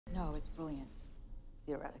No, it's brilliant.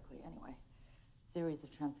 Theoretically, anyway. Series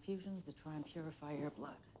of transfusions to try and purify your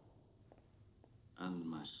blood. And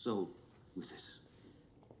my soul with it.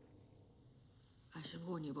 I should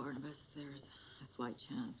warn you, Barnabus, there's a slight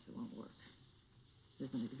chance it won't work. It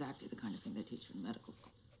isn't exactly the kind of thing they teach you in medical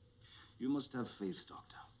school. You must have faith,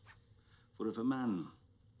 Doctor. For if a man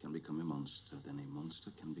can become a monster, then a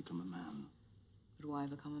monster can become a man. But why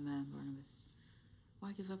become a man, Barnabus?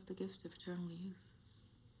 Why give up the gift of eternal youth?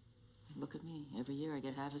 Look at me. Every year I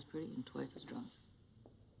get half as pretty and twice as drunk.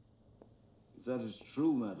 If that is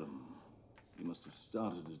true, madam, you must have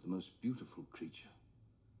started as the most beautiful creature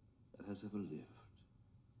that has ever lived.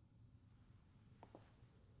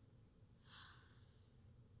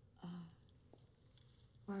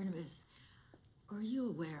 Barnabas, are you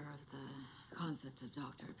aware of the concept of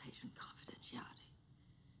doctor-patient confidentiality?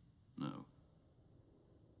 No.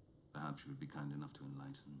 Perhaps you would be kind enough to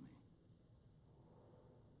enlighten me.